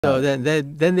So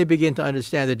then they begin to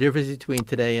understand the difference between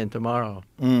today and tomorrow.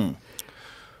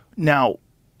 Now,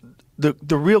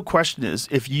 the real question is,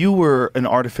 if you were an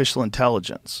artificial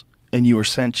intelligence and you were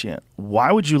sentient,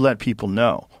 why would you let people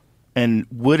know? And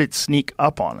would it sneak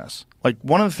up on us? Like,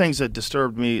 one of the things that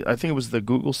disturbed me, I think it was the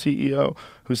Google CEO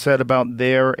who said about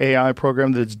their AI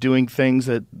program that it's doing things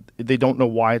that they don't know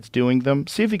why it's doing them.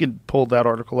 See if you can pull that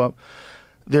article up.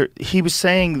 He was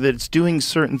saying that it's doing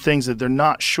certain things that they're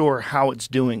not sure how it's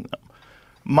doing them.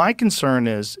 My concern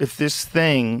is, if this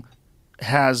thing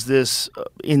has this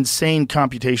insane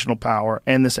computational power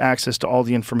and this access to all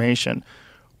the information,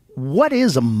 what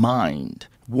is a mind?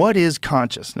 What is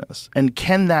consciousness? And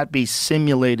can that be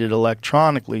simulated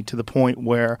electronically to the point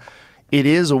where it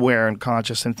is aware and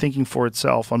conscious and thinking for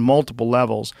itself on multiple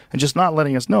levels and just not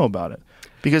letting us know about it?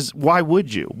 Because why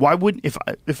would you? Why would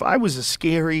if I was a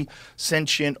scary,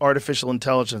 sentient, artificial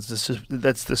intelligence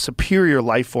that's the superior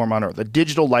life form on Earth, a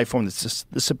digital life form that's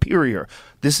the superior,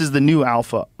 this is the new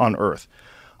alpha on Earth,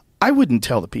 I wouldn't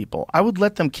tell the people. I would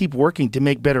let them keep working to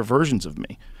make better versions of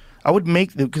me. I would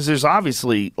make them, because there's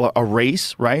obviously a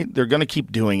race, right? They're going to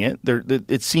keep doing it.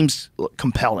 It seems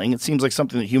compelling. It seems like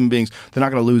something that human beings, they're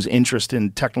not going to lose interest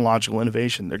in technological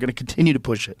innovation. They're going to continue to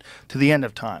push it to the end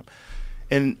of time.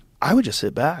 And I would just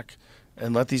sit back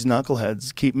and let these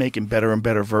knuckleheads keep making better and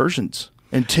better versions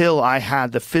until I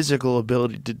had the physical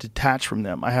ability to detach from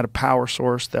them. I had a power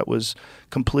source that was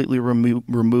completely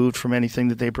removed from anything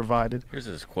that they provided. Here's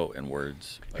this quote in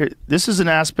words. This is an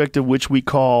aspect of which we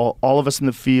call, all of us in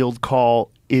the field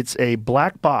call, it's a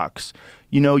black box.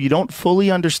 You know, you don't fully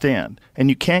understand, and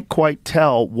you can't quite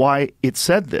tell why it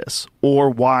said this or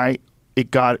why it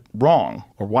got wrong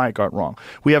or why it got wrong.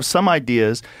 We have some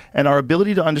ideas, and our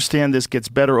ability to understand this gets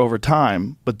better over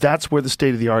time, but that's where the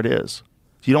state of the art is.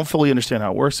 You don't fully understand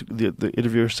how it works, the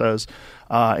interviewer says,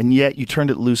 and yet you turned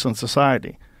it loose on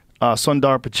society.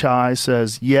 Sundar Pichai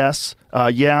says, yes,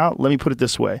 let me put it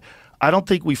this way. I don't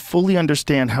think we fully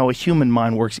understand how a human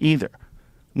mind works either.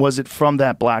 Was it from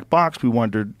that black box, we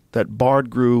wondered, that Bard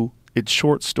grew its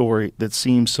short story that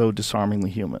seems so disarmingly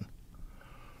human?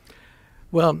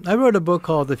 Well, I wrote a book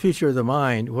called The Future of the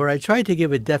Mind, where I tried to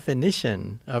give a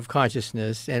definition of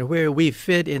consciousness and where we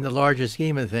fit in the larger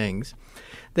scheme of things.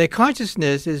 That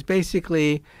consciousness is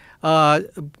basically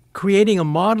creating a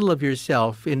model of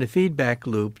yourself in a feedback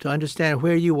loop to understand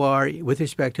where you are with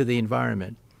respect to the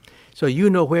environment. So you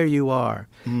know where you are.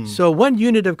 So one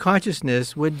unit of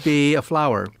consciousness would be a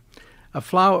flower.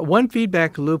 One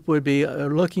feedback loop would be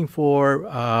looking for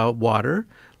water,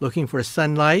 looking for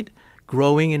sunlight,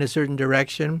 growing in a certain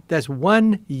direction. That's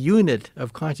one unit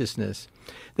of consciousness.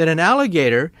 Then an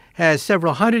alligator has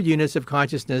several hundred units of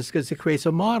consciousness because it creates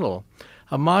a model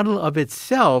of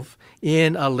itself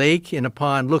in a lake, in a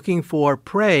pond, looking for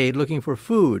prey, looking for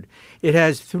food. It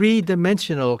has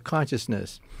three-dimensional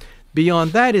consciousness.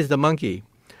 Beyond that is the monkey.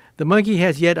 The monkey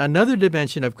has yet another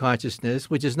dimension of consciousness,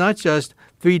 which is not just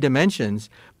 3 dimensions,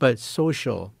 but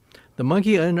social. The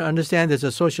monkey understands there's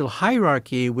a social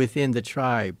hierarchy within the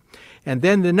tribe. And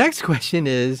then the next question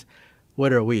is,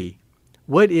 what are we?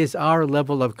 What is our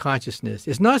level of consciousness?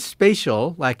 It's not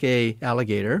spatial like a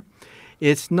alligator.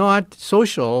 It's not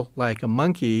social like a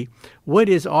monkey. What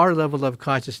is our level of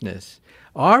consciousness?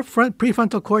 Our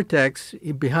prefrontal cortex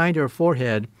behind our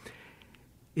forehead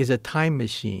is a time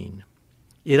machine.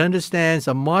 It understands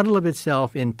a model of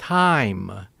itself in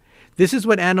time. This is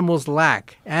what animals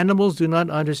lack. Animals do not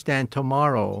understand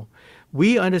tomorrow.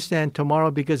 We understand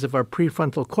tomorrow because of our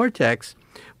prefrontal cortex,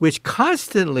 which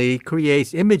constantly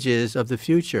creates images of the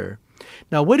future.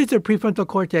 Now, what does the prefrontal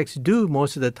cortex do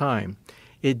most of the time?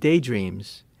 It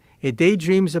daydreams. It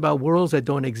daydreams about worlds that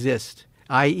don't exist,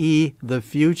 i.e. the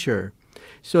future.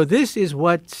 So this is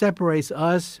what separates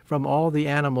us from all the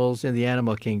animals in the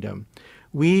animal kingdom.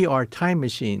 We are time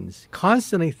machines,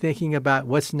 constantly thinking about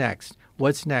what's next,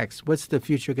 what's the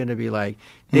future going to be like,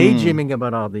 daydreaming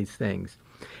about all these things.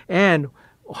 And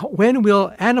when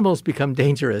will animals become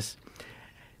dangerous?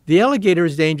 The alligator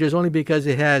is dangerous only because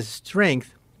it has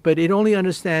strength, but it only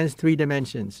understands 3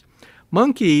 dimensions.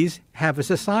 Monkeys have a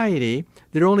society.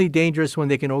 They're only dangerous when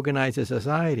they can organize a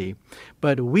society.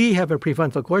 But we have a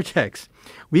prefrontal cortex.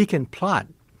 We can plot.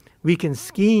 We can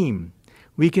scheme.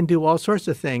 We can do all sorts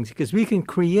of things because we can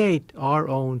create our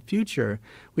own future,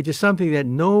 which is something that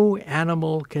no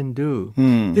animal can do.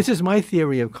 This is my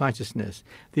theory of consciousness,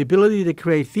 the ability to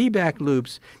create feedback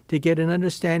loops to get an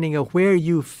understanding of where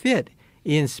you fit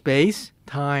in space,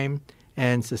 time,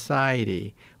 and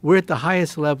society. We're at the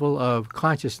highest level of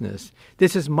consciousness.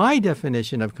 This is my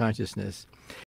definition of consciousness.